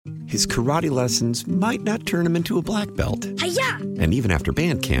his karate lessons might not turn him into a black belt. Hi-ya! And even after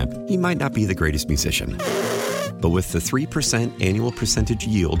band camp, he might not be the greatest musician. But with the 3% annual percentage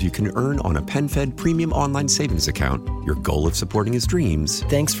yield you can earn on a PenFed premium online savings account, your goal of supporting his dreams...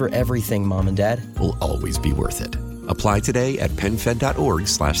 Thanks for everything, Mom and Dad. ...will always be worth it. Apply today at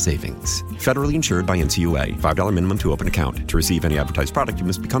PenFed.org/savings. Federally insured by NCUA. $5 minimum to open account. To receive any advertised product, you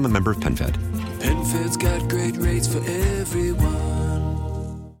must become a member of PenFed. PenFed's got great rates for everyone.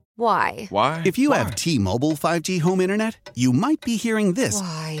 Why? Why? If you have T-Mobile 5G home internet, you might be hearing this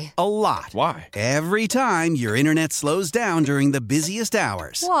Why? a lot. Why? Every time your internet slows down during the busiest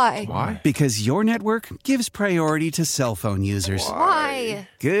hours. Why? Why? Because your network gives priority to cell phone users. Why?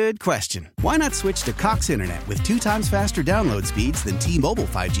 Good question. Why not switch to Cox Internet with 2 times faster download speeds than T-Mobile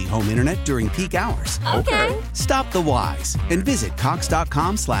 5G home internet during peak hours? Okay. Stop the whys and visit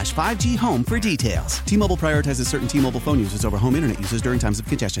cox.com/5G home for details. T-Mobile prioritizes certain T-Mobile phone users over home internet users during times of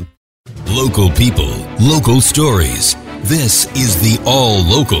congestion. Local people, local stories. This is the All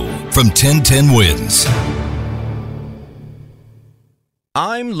Local from 1010 Wins.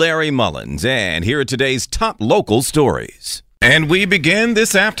 I'm Larry Mullins, and here are today's top local stories. And we begin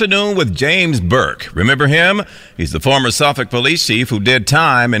this afternoon with James Burke. Remember him? He's the former Suffolk police chief who did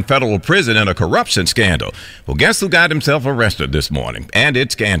time in federal prison in a corruption scandal. Well, guess who got himself arrested this morning? And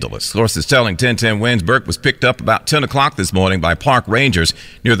it's scandalous. Sources telling 1010 Wins Burke was picked up about 10 o'clock this morning by park rangers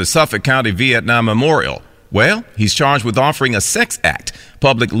near the Suffolk County Vietnam Memorial. Well, he's charged with offering a sex act,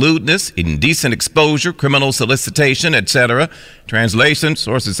 public lewdness, indecent exposure, criminal solicitation, etc. Translation,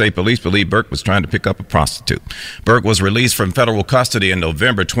 sources say police believe Burke was trying to pick up a prostitute. Burke was released from federal custody in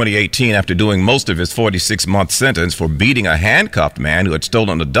November 2018 after doing most of his 46-month sentence for beating a handcuffed man who had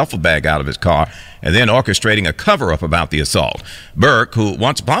stolen a duffel bag out of his car and then orchestrating a cover-up about the assault. Burke, who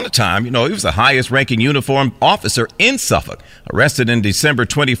once upon a time, he was the highest-ranking uniformed officer in Suffolk, arrested in December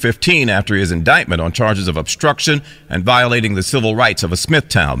 2015 after his indictment on charges of obstruction and violating the civil rights of a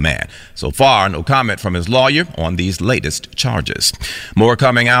Smithtown man. So far, no comment from his lawyer on these latest charges. More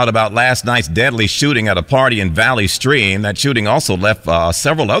coming out about last night's deadly shooting at a party in Valley Stream. That shooting also left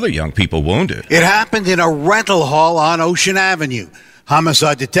several other young people wounded. It happened in a rental hall on Ocean Avenue.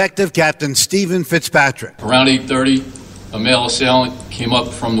 Homicide Detective Captain Stephen Fitzpatrick. Around 8:30, a male assailant came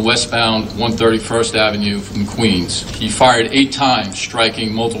up from the westbound 131st Avenue from Queens. He fired 8 times,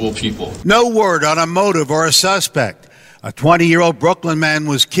 striking multiple people. No word on a motive or a suspect. A 20-year-old Brooklyn man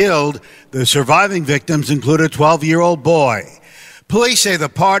was killed. The surviving victims include a 12-year-old boy. Police say the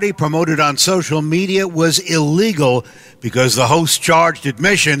party, promoted on social media, was illegal because the host charged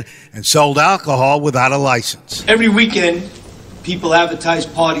admission and sold alcohol without a license. Every weekend, people advertise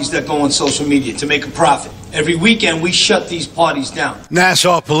parties that go on social media to make a profit. Every weekend, we shut these parties down.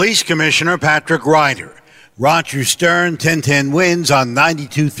 Nassau Police Commissioner Patrick Ryder. Roger Stern, 1010 Wins on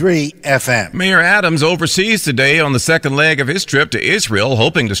 92.3 FM. Mayor Adams overseas today on the second leg of his trip to Israel,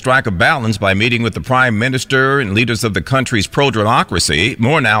 hoping to strike a balance by meeting with the prime minister and leaders of the country's pro-democracy.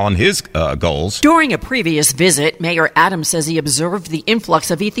 More now on his goals. During a previous visit, Mayor Adams says he observed the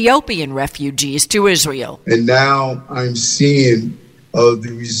influx of Ethiopian refugees to Israel. And now I'm seeing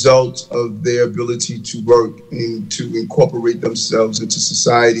the results of their ability to work and to incorporate themselves into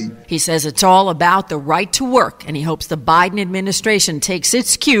society. He says it's all about the right to work, and he hopes the Biden administration takes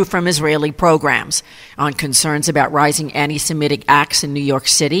its cue from Israeli programs. On concerns about rising anti-Semitic acts in New York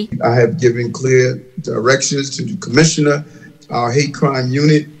City, I have given clear directions to the commissioner, our hate crime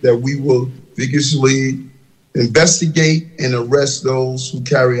unit, that we will vigorously investigate and arrest those who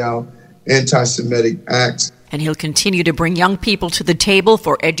carry out anti-Semitic acts. And he'll continue to bring young people to the table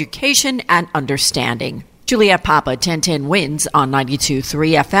for education and understanding. Juliette Papa, 1010 Wins on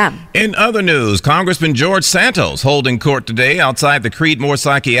 92.3 FM. In other news, Congressman George Santos holding court today outside the Creedmoor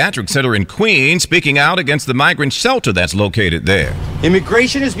Psychiatric Center in Queens, speaking out against the migrant shelter that's located there.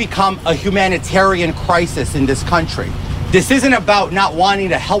 Immigration has become a humanitarian crisis in this country. This isn't about not wanting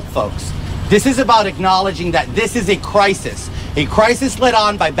to help folks. This is about acknowledging that this is a crisis led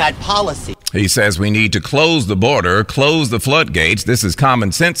on by bad policy. He says we need to close the border, close the floodgates. This is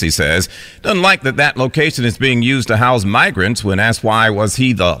common sense, he says. Doesn't like that location is being used to house migrants. When asked why was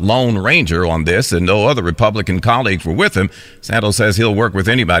he the lone ranger on this and no other Republican colleagues were with him, Santos says he'll work with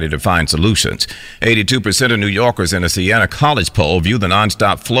anybody to find solutions. 82% of New Yorkers in a Siena College poll view the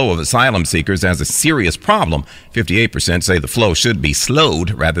nonstop flow of asylum seekers as a serious problem. 58% say the flow should be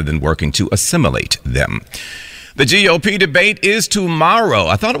slowed rather than working to assimilate them. The GOP debate is tomorrow.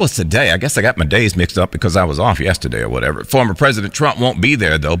 I thought it was today. I guess I got my days mixed up because I was off yesterday or whatever. Former President Trump won't be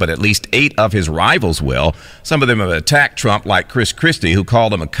there, though, but at least 8 of his rivals will. Some of them have attacked Trump, like Chris Christie, who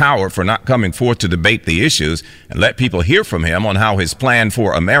called him a coward for not coming forth to debate the issues and let people hear from him on how his plan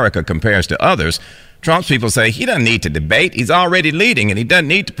for America compares to others. Trump's people say he doesn't need to debate. He's already leading, and he doesn't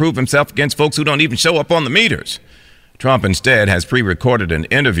need to prove himself against folks who don't even show up on the meters. Trump instead has pre-recorded an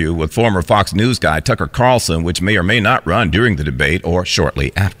interview with former Fox News guy Tucker Carlson, which may or may not run during the debate or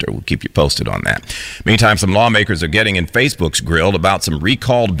shortly after. We'll keep you posted on that. Meantime, some lawmakers are getting in Facebook's grill about some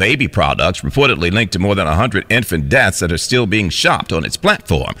recalled baby products reportedly linked to more than 100 infant deaths that are still being shopped on its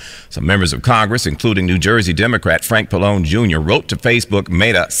platform. Some members of Congress, including New Jersey Democrat Frank Pallone Jr., wrote to Facebook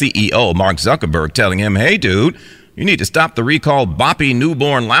Meta CEO Mark Zuckerberg telling him, "Hey, dude, you need to stop the recalled boppy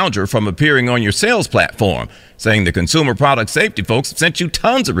newborn lounger from appearing on your sales platform," saying the consumer product safety folks have sent you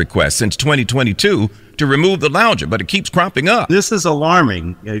tons of requests since 2022 to remove the lounger, but it keeps cropping up. This is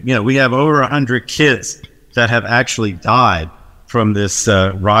alarming. We have over 100 kids that have actually died from this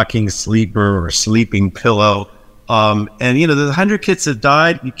rocking sleeper or sleeping pillow. The 100 kids have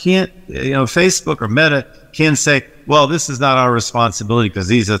died. You can't, Facebook or Meta can say, well, this is not our responsibility because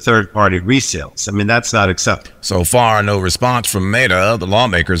these are third-party resales. I mean, that's not acceptable. So far, no response from Meta. The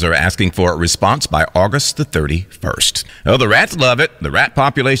lawmakers are asking for a response by August the 31st. Oh, the rats love it. The rat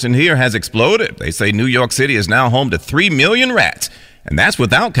population here has exploded. They say New York City is now home to 3 million rats. And that's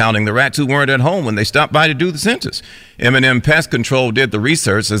without counting the rats who weren't at home when they stopped by to do the census. M&M Pest Control did the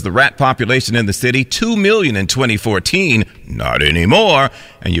research, says the rat population in the city, 2 million in 2014. Not anymore.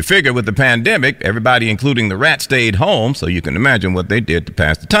 And you figure with the pandemic, everybody, including the rats, stayed home, so you can imagine what they did to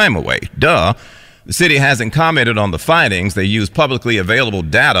pass the time away. Duh. The city hasn't commented on the findings. They use publicly available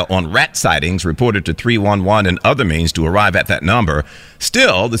data on rat sightings reported to 311 and other means to arrive at that number.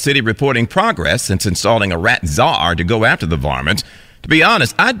 Still, the city reporting progress since installing a rat czar to go after the varmints. To be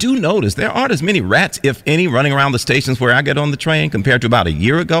honest, I do notice there aren't as many rats, if any, running around the stations where I get on the train compared to about a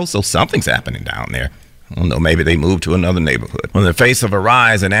year ago, so something's happening down there. I don't know, maybe they moved to another neighborhood. In the face of a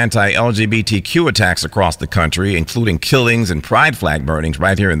rise in anti-LGBTQ attacks across the country, including killings and pride flag burnings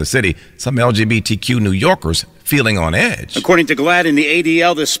right here in the city, some LGBTQ New Yorkers feeling on edge. According to GLAAD and the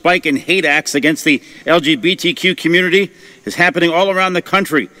ADL, this spike in hate acts against the LGBTQ community is happening all around the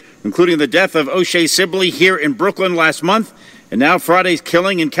country, including the death of O'Shea Sibley here in Brooklyn last month, and now Friday's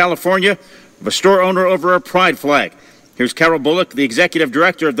killing in California of a store owner over a pride flag. Here's Carol Bullock, the executive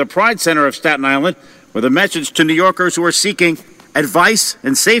director of the Pride Center of Staten Island, with a message to New Yorkers who are seeking advice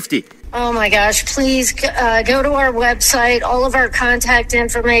and safety. Oh my gosh, please go to our website. All of our contact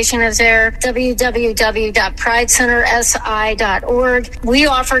information is there, www.pridecentersi.org. We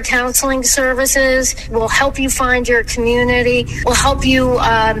offer counseling services. We'll help you find your community. We'll help you,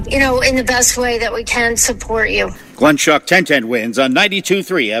 in the best way that we can support you. Glenn Schuck, 1010 wins on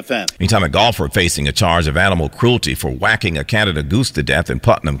 92.3 FM. Meantime, a golfer facing a charge of animal cruelty for whacking a Canada goose to death in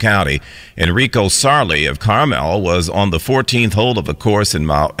Putnam County. Enrico Sarli of Carmel was on the 14th hole of a course in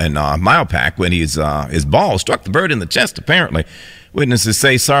Mile Pack when his ball struck the bird in the chest, apparently. Witnesses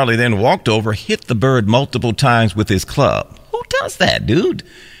say Sarli then walked over, hit the bird multiple times with his club. Who does that, dude?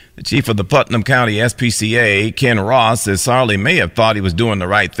 The chief of the Putnam County SPCA, Ken Ross, says Sarli may have thought he was doing the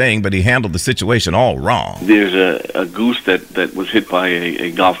right thing, but he handled the situation all wrong. There's a goose that was hit by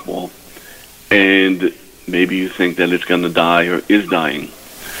a golf ball, and maybe you think that it's going to die or is dying.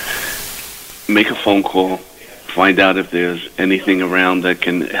 Make a phone call, find out if there's anything around that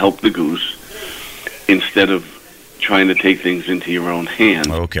can help the goose, instead of trying to take things into your own hands.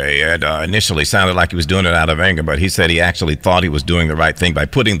 Okay, it initially sounded like he was doing it out of anger, but he said he actually thought he was doing the right thing by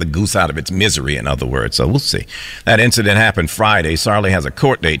putting the goose out of its misery, in other words. So we'll see. That incident happened Friday. Sarli has a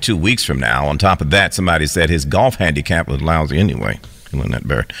court date 2 weeks from now. On top of that, somebody said his golf handicap was lousy anyway. Killing that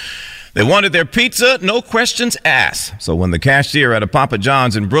bird. They wanted their pizza, no questions asked. So when the cashier at a Papa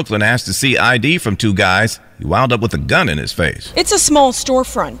John's in Brooklyn asked to see ID from two guys, he wound up with a gun in his face. It's a small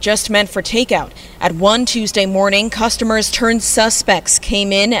storefront just meant for takeout. At 1 Tuesday morning, customers turned suspects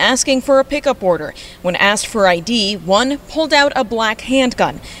came in asking for a pickup order. When asked for ID, one pulled out a black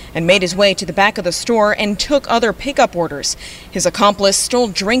handgun and made his way to the back of the store and took other pickup orders. His accomplice stole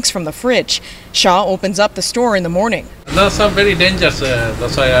drinks from the fridge. Shah opens up the store in the morning. That's very dangerous.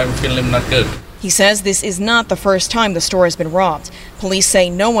 That's why I'm feeling not good. He says this is not the first time the store has been robbed. Police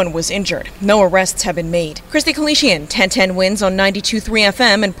say no one was injured. No arrests have been made. Christy Kalishian, 1010 Wins on 92.3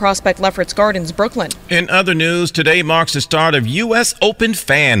 FM in Prospect Lefferts Gardens, Brooklyn. In other news, today marks the start of U.S. Open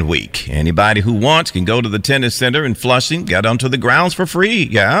Fan Week. Anybody who wants can go to the tennis center in Flushing, get onto the grounds for free.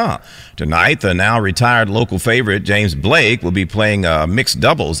 Yeah. Tonight, the now retired local favorite, James Blake, will be playing a mixed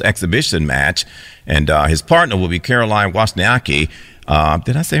doubles exhibition match, and his partner will be Caroline Wozniacki.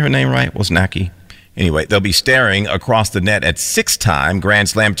 Did I say her name right? Wozniacki? Anyway, they'll be staring across the net at six-time Grand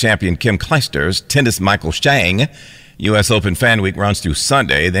Slam champion Kim Clijsters, tennis Michael Chang. U.S. Open Fan Week runs through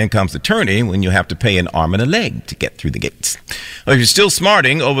Sunday. Then comes the tourney when you have to pay an arm and a leg to get through the gates. Well, if you're still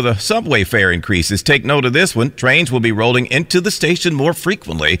smarting over the subway fare increases, take note of this one. Trains will be rolling into the station more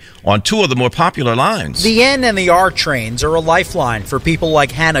frequently on two of the more popular lines. The N and the R trains are a lifeline for people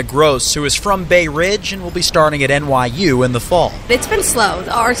like Hannah Gross, who is from Bay Ridge and will be starting at NYU in the fall. It's been slow.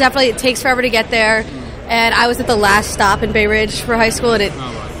 The R definitely, it takes forever to get there. And I was at the last stop in Bay Ridge for high school, and it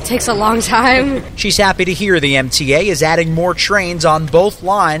takes a long time. She's happy to hear the MTA is adding more trains on both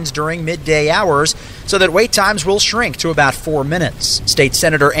lines during midday hours so that wait times will shrink to about 4 minutes. State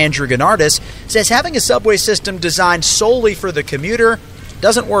Senator Andrew Gennardis says having a subway system designed solely for the commuter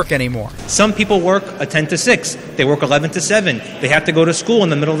doesn't work anymore. Some people work a 10 to 6. They work 11 to 7. They have to go to school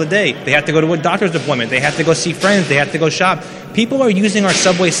in the middle of the day. They have to go to a doctor's appointment. They have to go see friends. They have to go shop. People are using our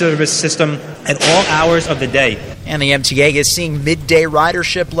subway service system at all hours of the day. And the MTA is seeing midday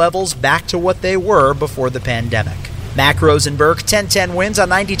ridership levels back to what they were before the pandemic. Mac Rosenberg, 1010 Wins on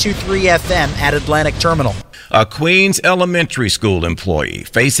 92.3 FM at Atlantic Terminal. A Queens elementary school employee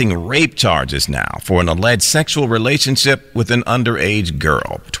facing rape charges now for an alleged sexual relationship with an underage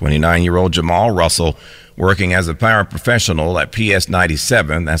girl. 29-year-old Jamal Russell, working as a paraprofessional at PS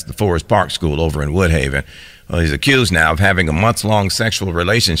 97, that's the Forest Park School over in Woodhaven. Well, he's accused now of having a months-long sexual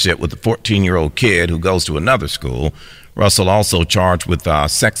relationship with a 14-year-old kid who goes to another school. Russell also charged with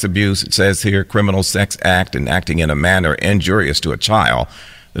sex abuse, it says here, criminal sex act, and acting in a manner injurious to a child.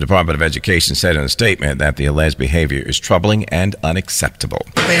 The Department of Education said in a statement that the alleged behavior is troubling and unacceptable.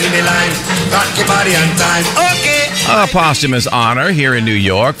 A posthumous honor here in New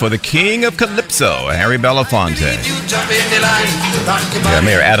York for the King of Calypso, Harry Belafonte.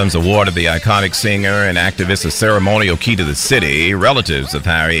 Mayor Adams awarded the iconic singer and activist a ceremonial key to the city. Relatives of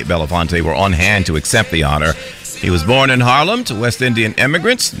Harry Belafonte were on hand to accept the honor. He was born in Harlem to West Indian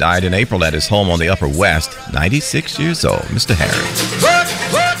immigrants, died in April at his home on the Upper West, 96 years old, Mr. Harry.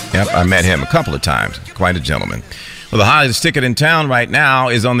 Yep, I met him a couple of times. Quite a gentleman. Well, the highest ticket in town right now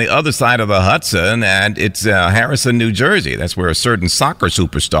is on the other side of the Hudson, and it's Harrison, New Jersey. That's where a certain soccer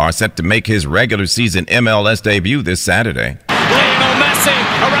superstar set to make his regular season MLS debut this Saturday. Lionel Messi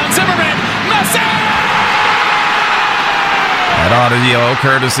around Zimmerman. Messi! That audio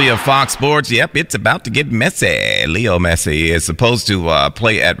courtesy of Fox Sports. Yep, it's about to get messy. Leo Messi is supposed to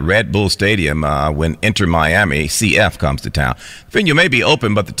play at Red Bull Stadium when Inter Miami CF comes to town. The venue may be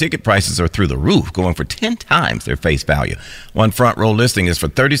open, but the ticket prices are through the roof, going for 10 times their face value. One front row listing is for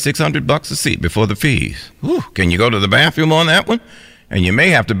 $3,600 a seat before the fees. Whew, can you go to the bathroom on that one? And you may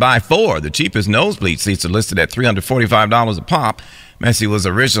have to buy 4. The cheapest nosebleed seats are listed at $345 a pop. Messi was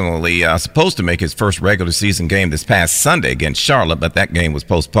originally supposed to make his first regular season game this past Sunday against Charlotte, but that game was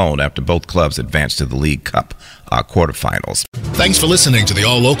postponed after both clubs advanced to the League Cup quarterfinals. Thanks for listening to the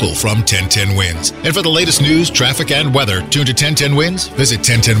All Local from 1010 Wins. And for the latest news, traffic, and weather, tune to 1010 Wins, visit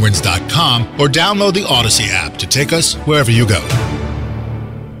 1010wins.com, or download the Odyssey app to take us wherever you go.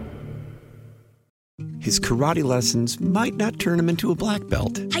 His karate lessons might not turn him into a black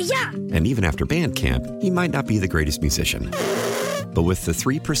belt. Hi-ya! And even after band camp, he might not be the greatest musician. But with the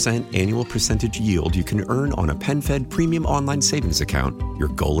 3% annual percentage yield you can earn on a PenFed premium online savings account, your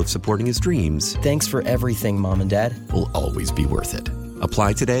goal of supporting his dreams... Thanks for everything, Mom and Dad. ...will always be worth it.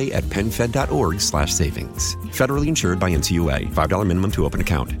 Apply today at PenFed.org/savings. Federally insured by NCUA. $5 minimum to open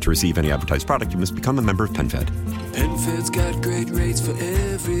account. To receive any advertised product, you must become a member of PenFed. PenFed's got great rates for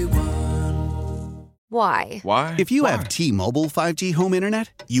everyone. Why? Why? If you have T-Mobile 5G home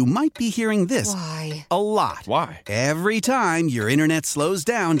internet, you might be hearing this Why? a lot. Why? Every time your internet slows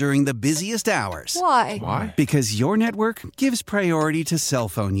down during the busiest hours. Why? Why? Because your network gives priority to cell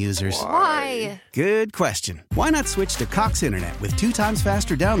phone users. Why? Good question. Why not switch to Cox Internet with 2 times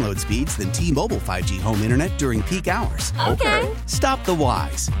faster download speeds than T-Mobile 5G home internet during peak hours? Okay. Stop the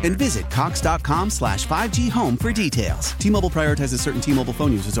whys and visit Cox.com/5G home for details. T-Mobile prioritizes certain T-Mobile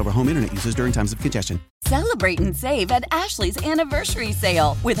phone users over home internet users during times of congestion. Celebrate and save at Ashley's Anniversary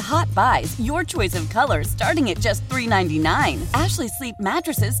Sale. With Hot Buys, your choice of colors starting at just $3.99. Ashley Sleep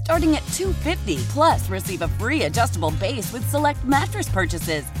mattresses starting at $2.50. Plus, receive a free adjustable base with select mattress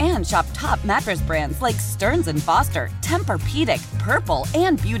purchases. And shop top mattress brands like Stearns & Foster, Tempur-Pedic, Purple,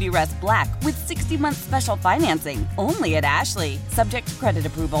 and Beautyrest Black with 60-month special financing. Only at Ashley. Subject to credit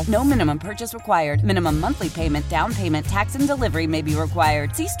approval. No minimum purchase required. Minimum monthly payment, down payment, tax, and delivery may be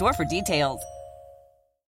required. See store for details.